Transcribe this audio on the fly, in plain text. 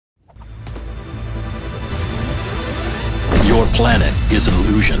Your planet is an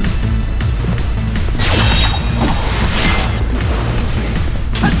illusion. Too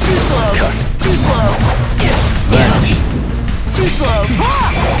slow. Cut. Too slow. Vanish. Too slow.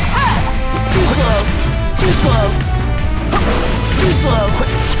 Too slow. Too slow. Too slow.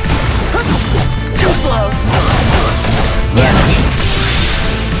 Too slow. Vanish.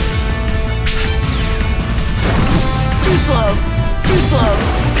 Too slow. Too slow.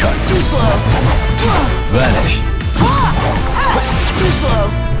 Cut. Too slow. Vanish. Too slow.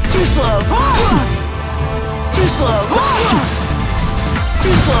 Too slow. Too slow.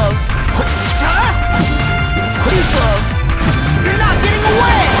 Too slow. Too slow. You're not getting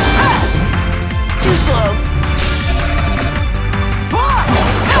away! Too slow.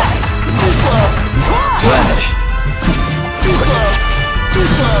 Too slow. Vanish. Too slow. Too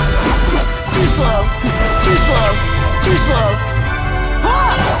slow. Too slow. Too slow. Too slow.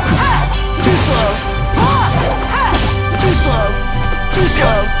 Too slow. Too slow. Too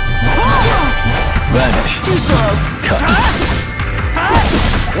slow. Vanish. Too slow. Cut.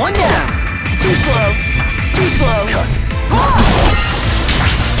 One down. Too slow. Too slow. Cut.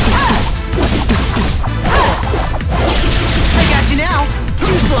 I got you now.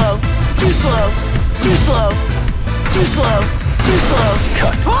 Too slow. Too slow. Too slow. Too slow. Too slow.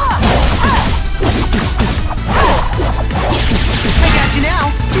 Cut. I got you now.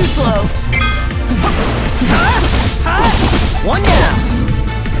 Too slow. One down.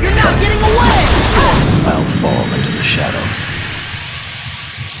 You're not getting away. I'll fall into the shadow.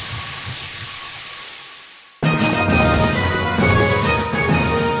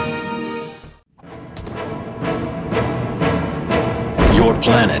 Your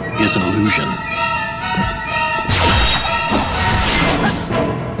planet is an illusion.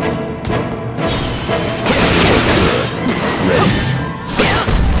 Ready.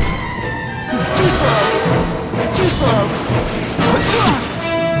 Too slow. Too slow.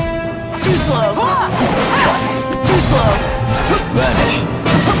 Too slow. Too slow. Vanish.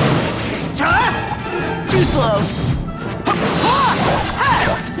 Too slow.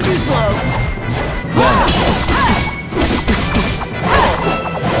 Too slow. Vanish.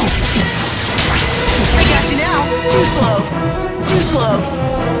 I got you now. Too slow. Too slow.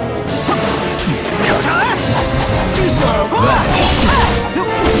 Too slow. Vanish.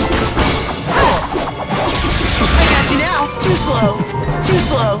 I got you now. Too slow. Too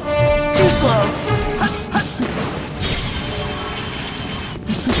slow. Too slow.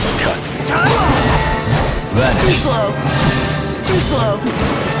 Cut. Too Vanish. slow. Too slow.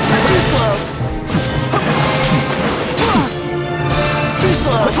 Too slow. Too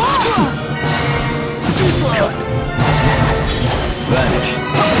slow. Too slow. Cut. Vanish.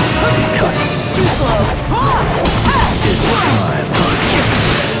 Cut. Too slow. It's time.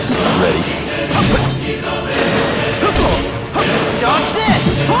 Ready. Dodge this.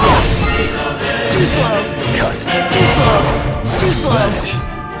 Too slow. Cut. Too slow. Too slow. Vanish.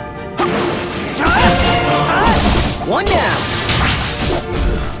 One down.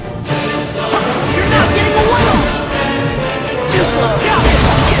 You're not getting away. Too slow.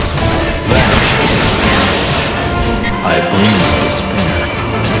 I bring the spinner.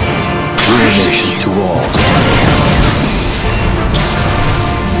 Ruination to all.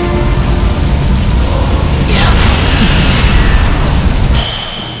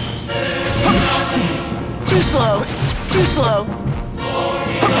 Too slow. Too slow.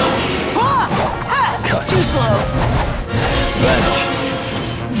 Cut. Too slow. Vanish.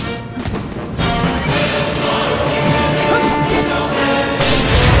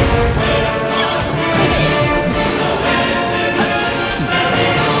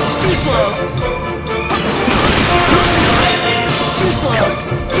 Too slow. Too slow.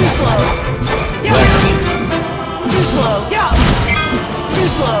 Too slow. Vanish. Too slow. Too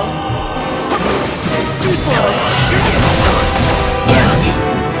slow. Too slow. Vanish.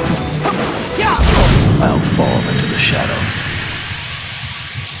 I'll fall into the shadow.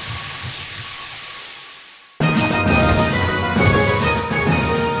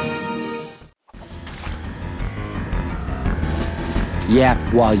 Yap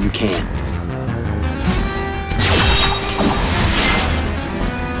while you can.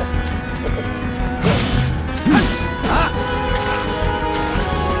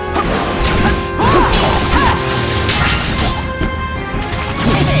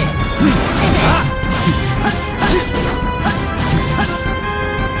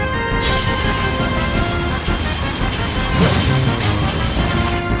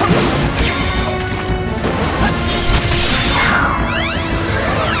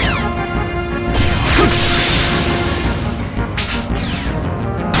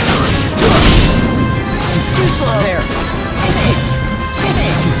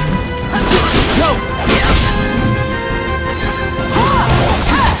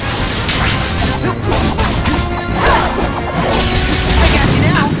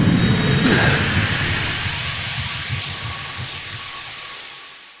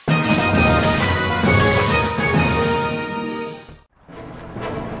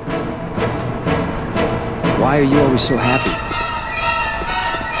 always so happy.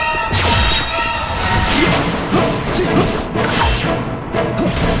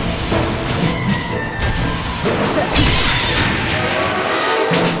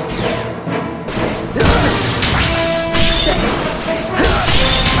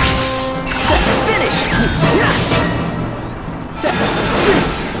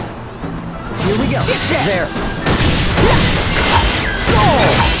 Here we go. There.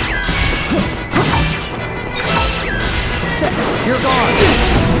 You're gone.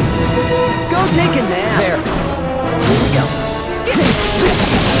 Go take a nap. There. Here we go. Here we go.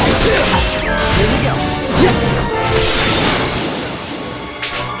 Here we go.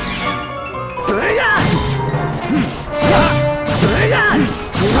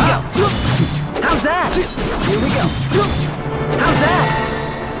 How's that? Here we go. How's that?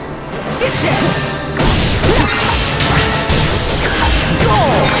 Get there.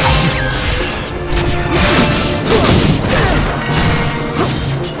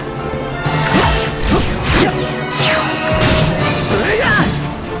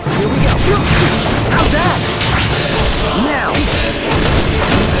 Here we go. How's that? Now.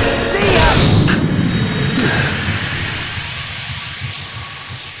 See ya.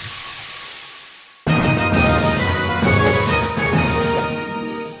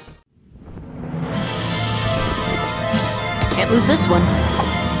 Can't lose this one.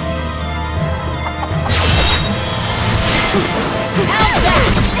 How's that?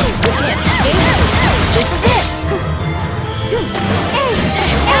 You can't escape. This is it.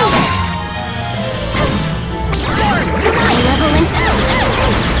 Malevolent.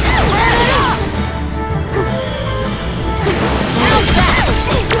 How's that?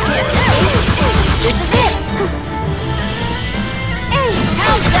 You can't escape. This is it.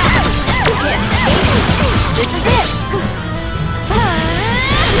 How's that? You can't escape. This is it.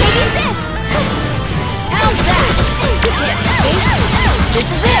 Maybe this. How's that? You can't escape. This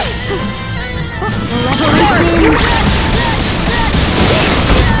is it. Malevolent.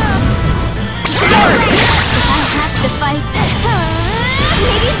 If I have to fight,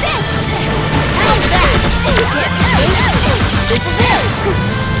 maybe this. How's that? You can't escape. This is it.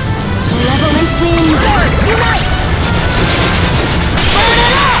 Malevolent wind. Unite. Burn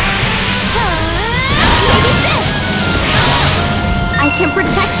it up. Maybe this. I can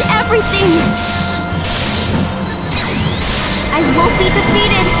protect everything. I won't be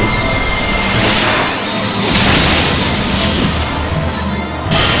defeated.